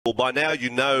Well, by now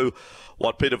you know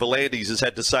what Peter V'landys has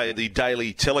had to say in the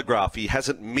Daily Telegraph. He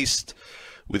hasn't missed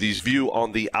with his view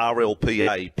on the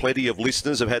RLPA. Plenty of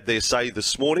listeners have had their say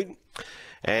this morning,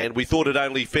 and we thought it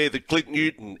only fair that Clint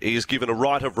Newton is given a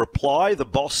right of reply. The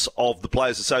boss of the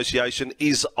Players Association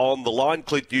is on the line.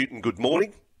 Clint Newton, good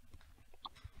morning.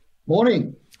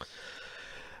 Morning.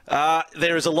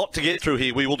 There is a lot to get through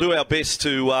here. We will do our best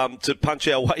to punch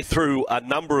our way through a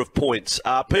number of points.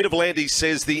 Peter V'landys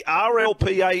says the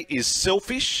RLPA is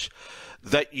selfish,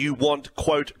 that you want,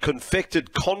 quote,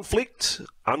 confected conflict,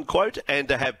 unquote, and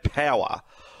to have power.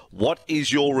 What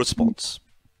is your response?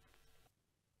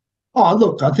 Oh,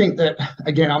 look, I think that,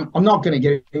 again, I'm not going to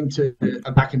get into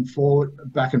a back and forth,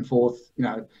 you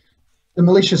know, the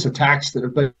malicious attacks that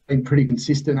have been pretty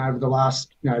consistent over the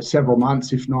last, several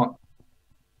months, if not,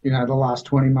 the last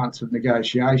 20 months of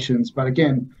negotiations. But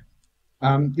again,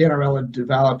 the NRL are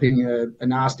developing a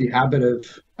nasty habit of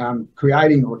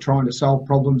creating or trying to solve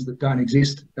problems that don't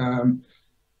exist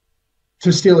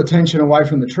to steal attention away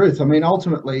from the truth. I mean,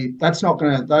 ultimately, that's not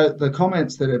going to, the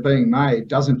comments that are being made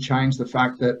doesn't change the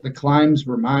fact that the claims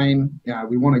remain.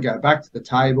 We want to go back to the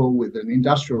table with an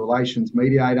industrial relations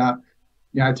mediator,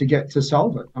 to get to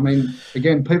solve it. I mean,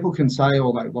 again, people can say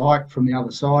all they like from the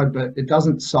other side, but it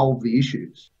doesn't solve the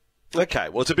issues. Okay,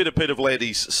 well, it's a bit of Peter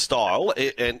V'landys' style,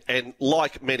 and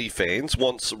like many fans,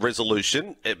 wants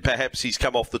resolution. Perhaps he's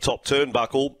come off the top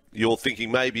turnbuckle. You're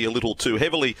thinking maybe a little too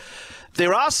heavily.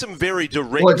 There are some very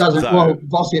direct. Well, it doesn't. Well,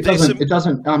 Voss, it doesn't. It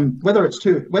doesn't. Whether it's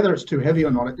too heavy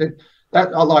or not,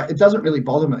 it doesn't really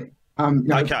bother me.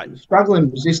 Okay. Struggle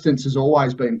and resistance has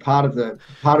always been part of the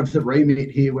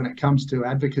remit here when it comes to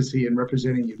advocacy and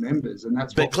representing your members, and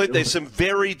that's. But Clint, there's some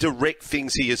very direct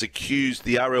things he has accused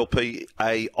the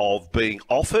RLPA of being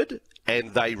offered,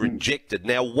 and they rejected.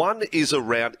 Now, one is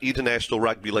around international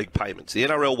rugby league payments. The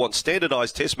NRL wants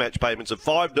standardised Test match payments of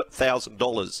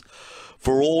 $5,000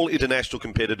 for all international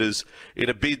competitors in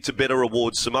a bid to better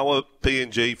reward Samoa,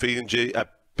 Fiji,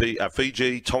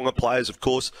 Tonga players, of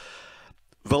course.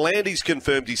 V'landys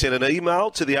confirmed he sent an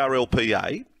email to the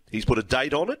RLPA. He's put a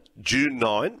date on it, June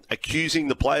 9, accusing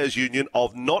the Players' Union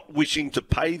of not wishing to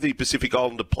pay the Pacific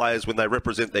Islander players when they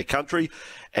represent their country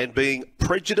and being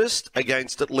prejudiced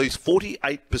against at least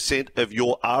 48% of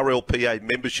your RLPA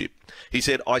membership. He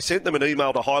said, I sent them an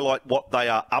email to highlight what they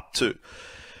are up to.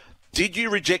 Did you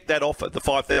reject that offer, the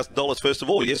 $5,000, first of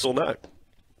all, yes or no?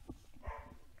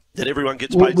 That everyone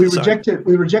gets paid we rejected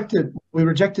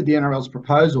the NRL's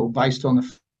proposal based on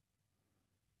the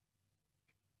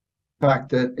fact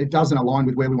that it doesn't align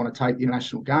with where we want to take the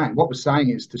international game. What we're saying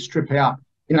is to strip out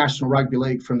international rugby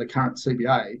league from the current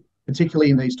CBA, particularly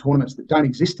in these tournaments that don't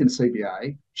exist in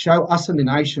CBA, show us and the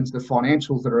nations the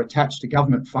financials that are attached to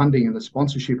government funding and the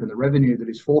sponsorship and the revenue that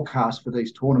is forecast for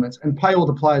these tournaments, and pay all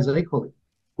the players equally.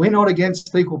 We're not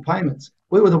against equal payments.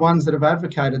 We were the ones that have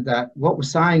advocated that. What we're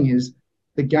saying is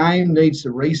the game needs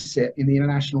to reset in the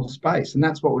international space, and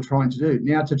that's what we're trying to do.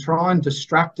 Now, to try and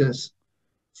distract us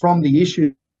from the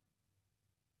issues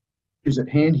at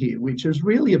hand here, which is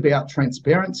really about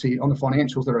transparency on the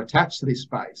financials that are attached to this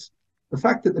space. The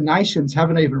fact that the nations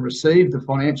haven't even received the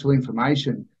financial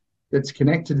information that's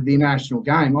connected to the international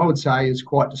game, I would say, is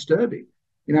quite disturbing.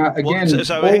 Again, do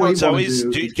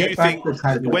you think,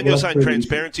 when you're saying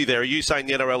transparency there, are you saying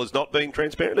the NRL is not being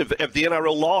transparent? Have the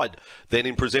NRL lied then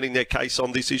in presenting their case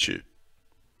on this issue?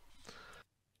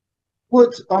 Well,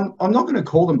 I'm not going to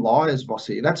call them liars,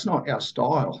 Vossy. That's not our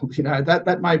style.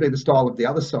 That may be the style of the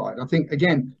other side. I think,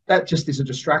 again, that just is a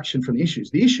distraction from the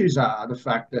issues. The issues are the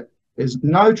fact that there's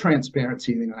no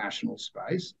transparency in the international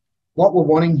space. What we're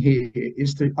wanting here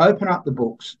is to open up the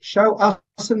books, show us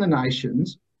and the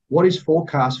nations what is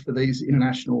forecast for these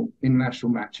international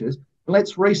matches.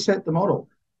 Let's reset the model.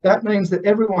 That means that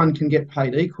everyone can get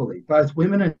paid equally, both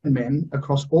women and men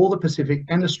across all the Pacific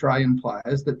and Australian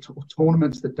players, that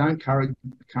tournaments that don't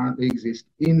currently exist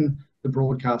in the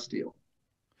broadcast deal.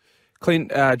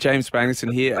 Clint, James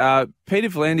Magnussen here. Peter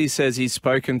V'landys says he's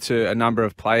spoken to a number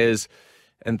of players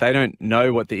and they don't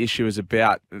know what the issue is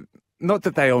about. Not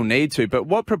that they all need to, but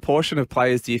what proportion of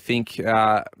players do you think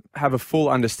have a full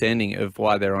understanding of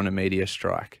why they're on a media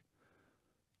strike?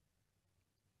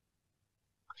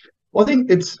 Well, I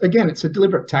think it's a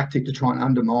deliberate tactic to try and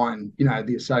undermine,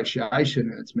 the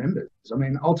association and its members. I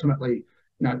mean, ultimately,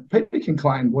 Peter can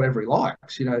claim whatever he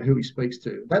likes, who he speaks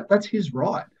to. That's his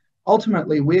right.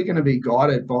 Ultimately, we're going to be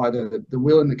guided by the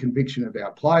will and the conviction of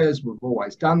our players. We've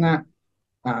always done that.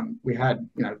 We had,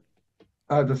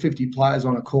 over 50 players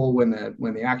on a call when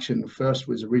the action first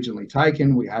was originally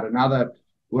taken. We had another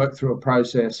work through a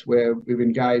process where we've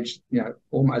engaged,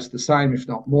 almost the same, if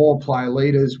not more, player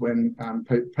leaders when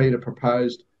Peter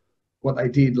proposed what they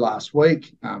did last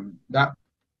week, that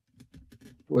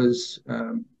was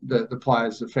the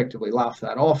players effectively laughed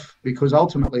that off, because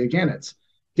ultimately, again, it's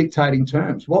dictating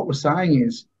terms. What we're saying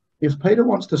is, if Peter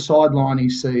wants to sideline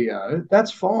his CEO,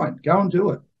 that's fine. Go and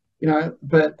do it.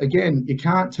 But again, you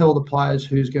can't tell the players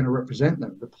who's going to represent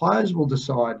them. The players will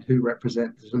decide who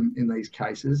represents them in these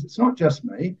cases. It's not just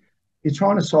me. You're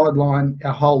trying to sideline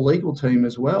our whole legal team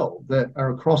as well, that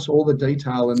are across all the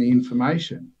detail and the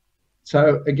information.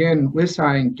 So again, we're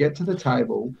saying get to the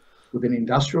table with an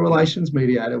industrial relations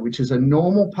mediator, which is a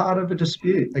normal part of a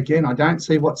dispute. Again, I don't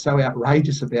see what's so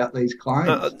outrageous about these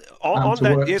claims. On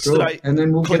that, yesterday, and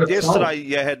then we'll Clint, get it yesterday solved.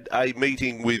 you had a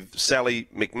meeting with Sally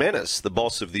McManus, the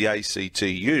boss of the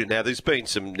ACTU. Now, there's been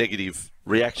some negative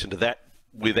reaction to that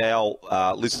with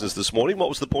our listeners this morning. What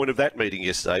was the point of that meeting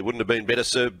yesterday? Wouldn't it have been better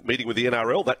served meeting with the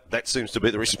NRL? That seems to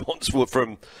be the response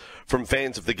from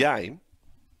fans of the game.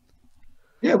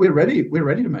 Yeah, we're ready. We're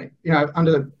ready to meet.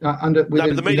 Under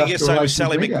the meeting yesterday with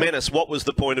Sally McManus. What was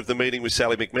the point of the meeting with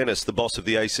Sally McManus, the boss of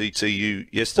the ACTU,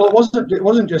 yesterday? Well, it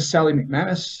wasn't just Sally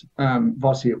McManus,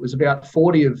 Vossi. It was about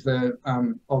 40 of the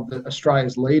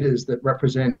Australia's leaders that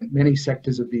represent many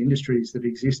sectors of the industries that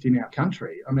exist in our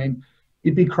country. I mean,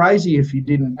 you'd be crazy if you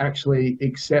didn't actually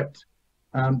accept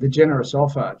the generous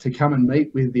offer to come and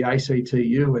meet with the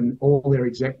ACTU and all their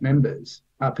exec members,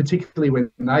 particularly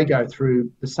when they go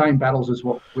through the same battles as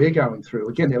what we're going through.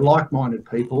 Again, they're like-minded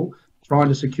people trying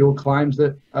to secure claims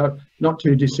that are not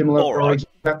too dissimilar or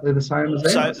exactly the same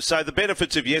as ours. So the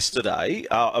benefits of yesterday,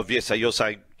 you're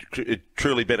saying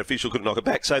truly beneficial, couldn't knock it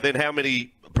back. So then how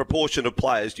many proportion of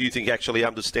players do you think actually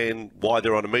understand why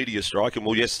they're on a media strike? And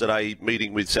will yesterday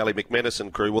meeting with Sally McManus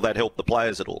and crew, will that help the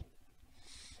players at all?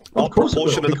 What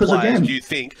proportion of the players do you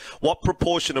think, what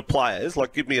proportion of players,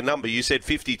 like give me a number, you said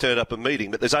 50 turned up a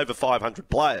meeting, but there's over 500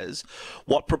 players.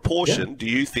 What proportion do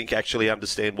you think actually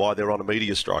understand why they're on a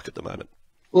media strike at the moment?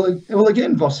 Well,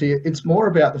 again, Vossi, it's more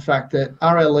about the fact that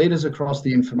are our leaders across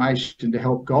the information to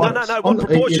help guide us? No, what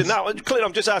proportion? No, Clint,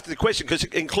 I'm just asking the question because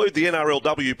include the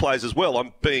NRLW players as well.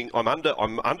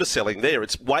 I'm underselling there.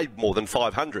 It's way more than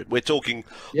 500. We're talking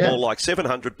more like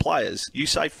 700 players. You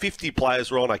say 50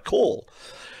 players were on a call.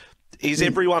 Is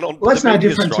everyone on that's no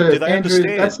different strike? to Andrew.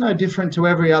 That's no different to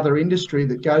every other industry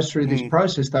that goes through this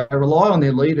process. They rely on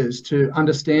their leaders to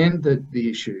understand the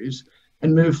issues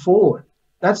and move forward.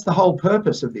 That's the whole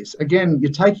purpose of this. Again,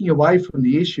 you're taking away from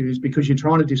the issues because you're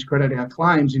trying to discredit our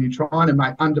claims and you're trying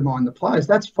to undermine the players.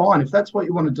 That's fine. If that's what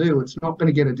you want to do, it's not going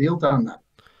to get a deal done,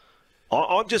 though.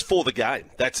 I'm just for the game.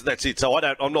 That's it. So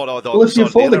I'm not either. Well, if you're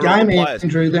for the game,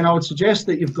 Andrew, then I would suggest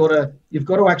that you've got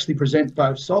to actually present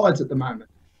both sides at the moment.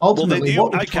 Ultimately,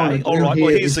 what we're trying to do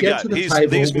here is get to the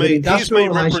table with an industrial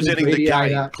relations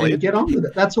mediator and get on with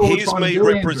it. That's all we're trying to do, Here's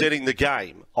me representing the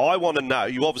game. I want to know,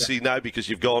 you obviously know because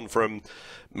you've gone from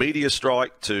media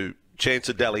strike to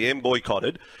Chancellor Dally M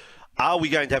boycotted. Are we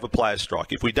going to have a player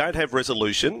strike? If we don't have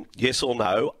resolution, yes or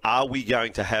no, are we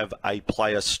going to have a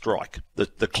player strike? The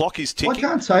clock is ticking. I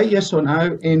can't say yes or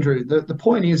no, Andrew. The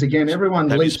point is, again, everyone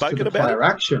leads to the player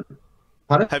action.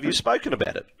 Pardon? Have you spoken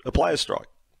about it, a player strike?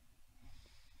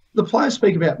 The players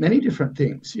speak about many different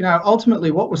things.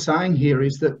 Ultimately what we're saying here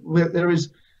is that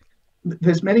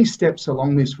there's many steps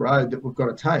along this road that we've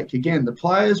got to take. Again, the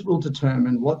players will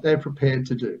determine what they're prepared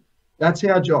to do. That's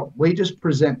our job. We just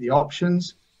present the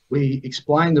options. We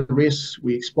explain the risks.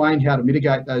 We explain how to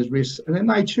mitigate those risks, and then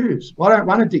they choose. I don't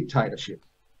run a dictatorship.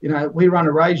 We run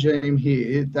a regime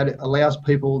here that allows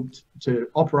people to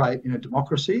operate in a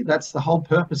democracy. That's the whole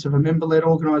purpose of a member-led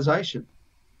organisation.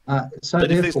 But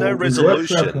if there's no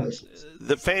resolution,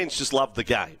 the fans just love the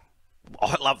game.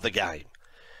 I love the game.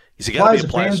 Is it going to be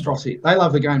a player strike? They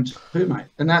love the game too, mate.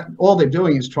 And that all they're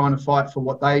doing is trying to fight for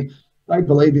what they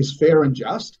believe is fair and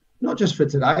just, not just for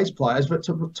today's players, but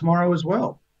tomorrow as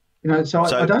well. So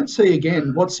I don't see,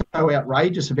 again, what's so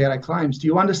outrageous about our claims. Do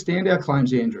you understand our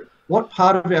claims, Andrew? What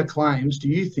part of our claims do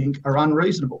you think are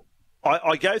unreasonable?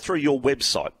 I go through your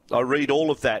website. I read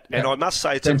all of that, and I must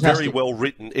say it's a very well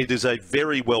written. It is a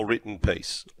very well written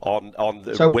piece on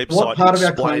the website. What part of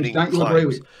our claims don't you agree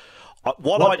with?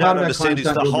 What I don't understand is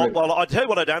the whole. Well, I tell you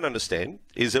what I don't understand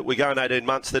is that we're going 18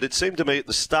 months. That it seemed to me at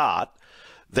the start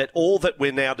that all that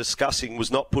we're now discussing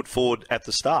was not put forward at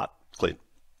the start, Clint.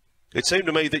 It seemed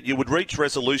to me that you would reach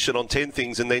resolution on 10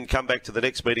 things and then come back to the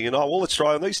next meeting and let's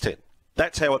try on these 10.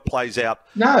 That's how it plays out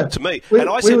to me. And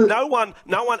I said, no one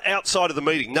outside of the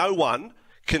meeting, no one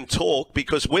can talk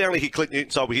because we only hear Clint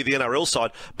Newton side, we hear the NRL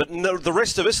side, but no, the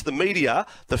rest of us, the media,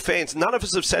 the fans, none of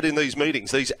us have sat in these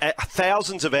meetings, these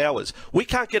thousands of hours. We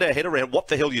can't get our head around what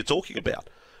the hell you're talking about.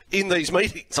 in these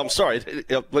meetings. I'm sorry,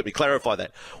 let me clarify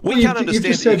that. We Well, can't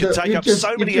understand that you can take up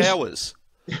so many hours.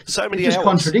 So many You've just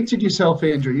hours. contradicted yourself,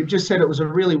 Andrew. You've just said it was a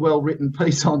really well-written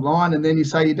piece online, and then you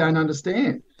say you don't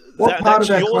understand. What part of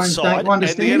our claims don't you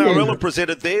understand, and the NRL Andrew? have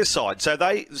presented their side.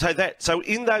 So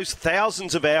in those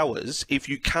thousands of hours, if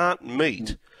you can't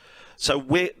meet, so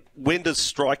when does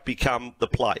strike become the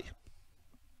play?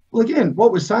 Well, again,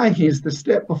 what we're saying is the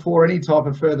step before any type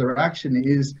of further action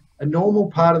is a normal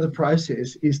part of the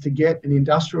process is to get an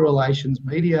industrial relations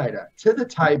mediator to the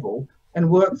table and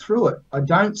work through it. I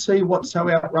don't see what's so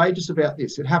outrageous about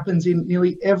this. It happens in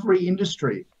nearly every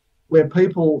industry where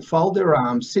people fold their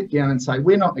arms, sit down and say,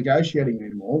 we're not negotiating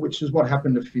anymore, which is what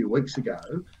happened a few weeks ago.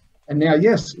 And now,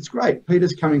 yes, it's great.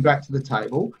 Peter's coming back to the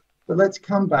table, but let's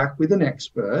come back with an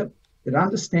expert that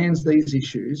understands these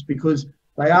issues, because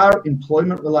they are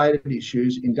employment-related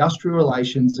issues, industrial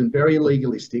relations, and very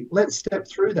legalistic. Let's step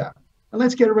through that and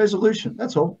let's get a resolution.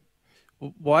 That's all.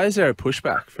 Why is there a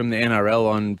pushback from the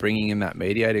NRL on bringing in that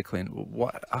mediator, Clint?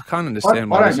 I can't understand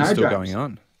why this is still going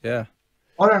on. Yeah,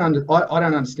 I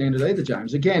don't understand it either,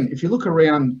 James. Again, if you look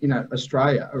around,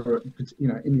 Australia or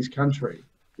in this country,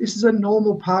 this is a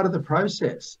normal part of the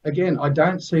process. Again, I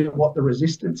don't see what the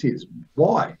resistance is.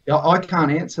 Why? I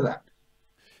can't answer that.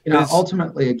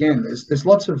 Ultimately, again, there's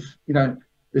lots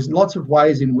of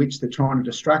ways in which they're trying to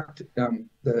distract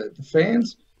the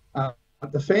fans.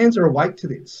 The fans are awake to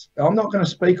this. I'm not going to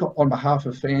speak on behalf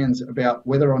of fans about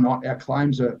whether or not our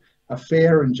claims are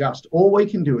fair and just. All we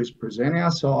can do is present our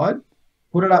side,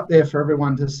 put it up there for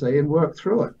everyone to see, and work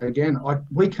through it. Again,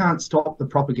 we can't stop the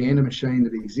propaganda machine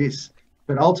that exists,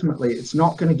 but ultimately, it's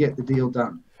not going to get the deal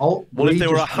done. Well, if there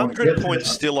were 100 points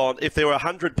still on, if there were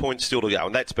 100 points still to go,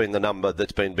 and that's been the number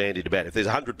that's been bandied about, if there's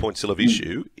 100 points still of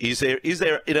issue, is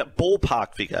there in a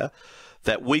ballpark figure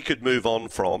that we could move on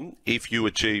from if you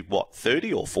achieved,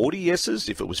 30 or 40 yeses?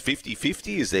 If it was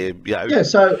 50-50, is there, Yeah,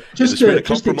 so just to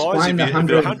explain the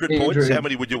 100, 100 points, Andrew, how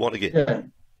many would you want to get? Yeah,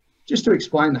 just to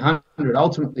explain the 100,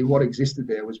 ultimately what existed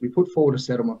there was we put forward a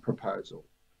settlement proposal.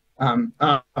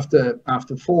 After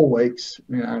 4 weeks,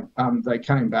 they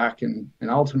came back and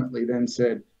ultimately then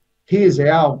said, here's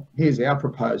our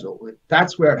proposal.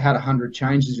 That's where it had 100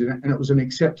 changes in it, and it was an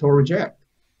accept or reject.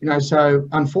 So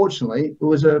unfortunately, there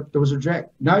was a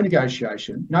reject, no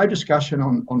negotiation, no discussion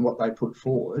on what they put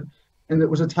forward, and it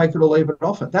was a take it or leave it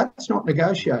offer. That's not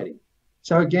negotiating.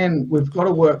 So again, we've got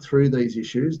to work through these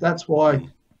issues. That's why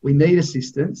we need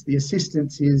assistance. The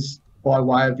assistance is by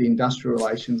way of the industrial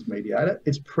relations mediator.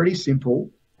 It's pretty simple,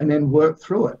 and then work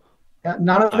through it.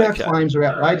 None of our claims are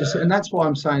outrageous, and that's why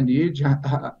I'm saying to you,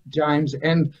 James,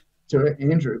 and to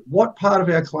Andrew, what part of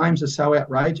our claims are so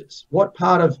outrageous? What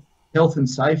part of health and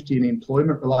safety and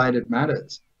employment-related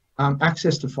matters,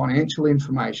 access to financial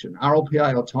information,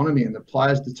 RLPA autonomy, and the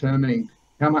players determining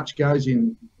how much goes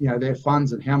in, their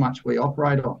funds and how much we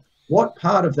operate on? What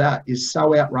part of that is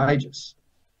so outrageous?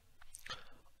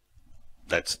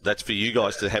 That's for you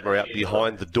guys to hammer out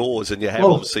behind the doors, and you have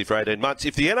obviously for 18 months.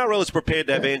 If the NRL is prepared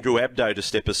to have Andrew Abdo to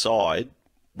step aside,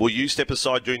 will you step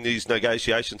aside during these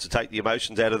negotiations to take the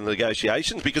emotions out of the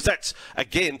negotiations? Because that's,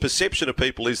 again, perception of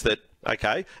people is that,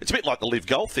 okay, it's a bit like the live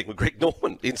golf thing with Greg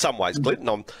Norman in some ways, Clinton.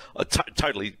 I'm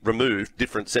totally removed,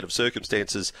 different set of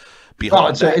circumstances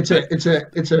behind that.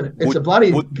 It's a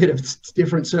bloody bit of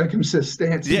different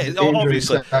circumstances. Yeah, Andrew,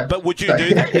 obviously. But would you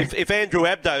do that if Andrew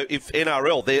Abdo, if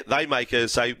NRL, they make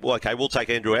say, well, okay, we'll take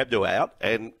Andrew Abdo out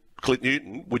and Clint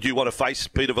Newton, would you want to face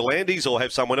Peter V'landys or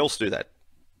have someone else do that?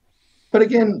 But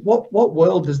again, what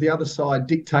world does the other side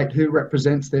dictate who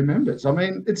represents their members? I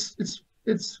mean, it's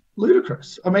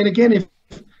ludicrous. I mean, again,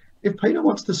 if Peter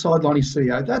wants to sideline his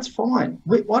CEO, that's fine.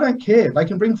 I don't care. They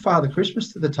can bring Father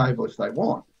Christmas to the table if they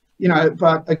want,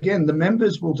 But again, the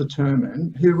members will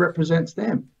determine who represents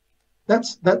them.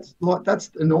 That's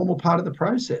a normal part of the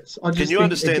process. Can you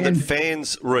understand that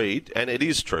fans read, and it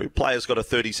is true, players got a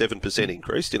 37%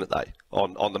 increase, didn't they,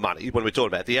 on the money? When we're talking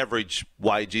about the average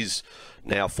wage is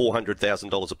now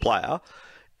 $400,000 a player,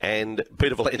 and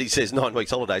Peter V'landys says 9 weeks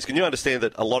holidays. Can you understand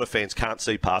that a lot of fans can't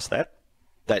see past that?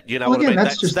 What I mean?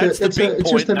 That's the big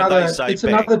point. It's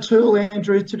another tool,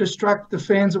 Andrew, to distract the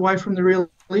fans away from the real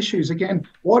issues. Again,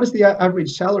 why does the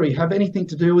average salary have anything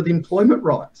to do with employment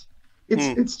rights?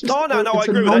 It's just I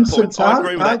agree with that point. I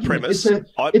agree with that premise.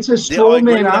 It's a straw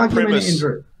man argument,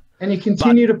 Andrew. And you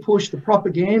continue to push the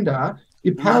propaganda.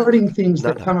 You're parroting things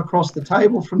that come across the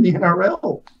table from the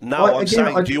NRL. I'm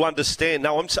saying, do you understand?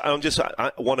 No,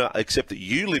 I want to accept that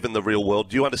you live in the real world.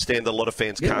 Do you understand that a lot of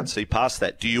fans can't see past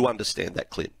that? Do you understand that,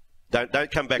 Clint? Don't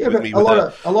come back with me with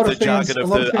the jargon of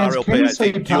the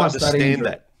RLPA. Do you understand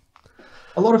that?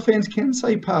 a lot of fans can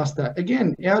see past that.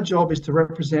 Again, our job is to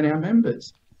represent our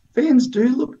members. Fans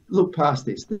do look past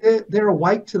this. They're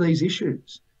awake to these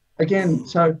issues. Again,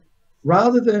 so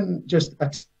rather than just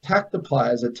attack the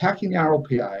players, attacking the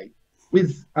RLPA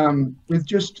with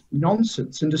just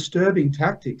nonsense and disturbing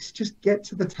tactics, just get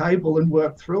to the table and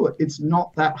work through it. It's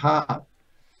not that hard.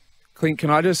 Clint, can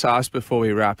I just ask before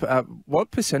we wrap,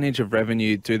 what percentage of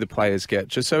revenue do the players get,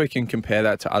 just so we can compare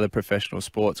that to other professional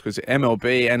sports? Because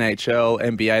MLB, NHL,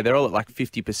 NBA, they're all at like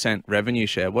 50% revenue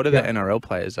share. What are the NRL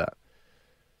players at?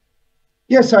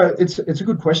 Yeah, so it's a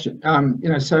good question.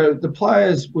 So the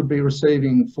players would be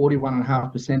receiving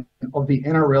 41.5% of the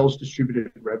NRL's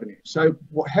distributed revenue. So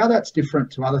how that's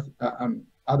different to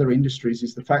other industries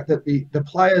is the fact that the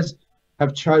players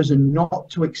have chosen not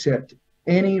to accept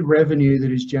any revenue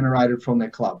that is generated from their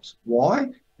clubs. Why?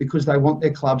 Because they want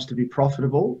their clubs to be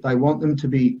profitable. They want them to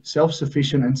be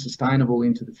self-sufficient and sustainable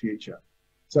into the future.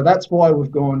 So that's why we've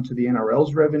gone to the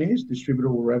NRL's revenues,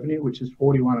 distributable revenue, which is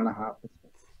 41.5%.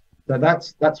 So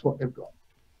that's what they've got.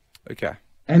 Okay.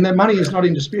 And their money is not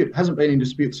in dispute. It hasn't been in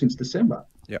dispute since December.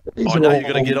 Yep. I know you're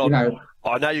going to get on.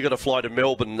 I know you've got to fly to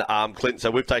Melbourne, Clint, so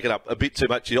we've taken up a bit too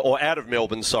much, or out of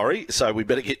Melbourne, sorry, so we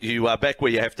better get you back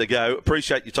where you have to go.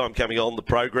 Appreciate your time coming on the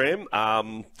program.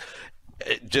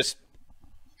 Just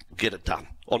get it done.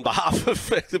 On behalf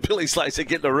of the Billy Slater,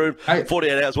 get in the room,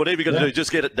 48 hours, whatever you're going to do,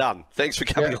 just get it done. Thanks for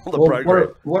coming on the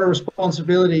program. What a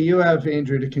responsibility you have,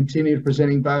 Andrew, to continue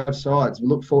presenting both sides. We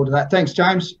look forward to that. Thanks,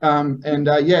 James.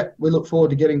 We look forward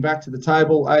to getting back to the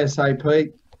table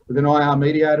ASAP with an IR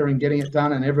mediator and getting it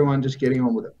done, and everyone just getting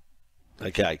on with it.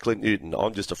 Okay, Clint Newton,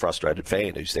 I'm just a frustrated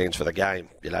fan who stands for the game.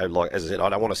 Like as I said, I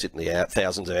don't want to sit in the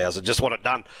thousands of hours. I just want it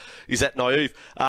done. Is that naive?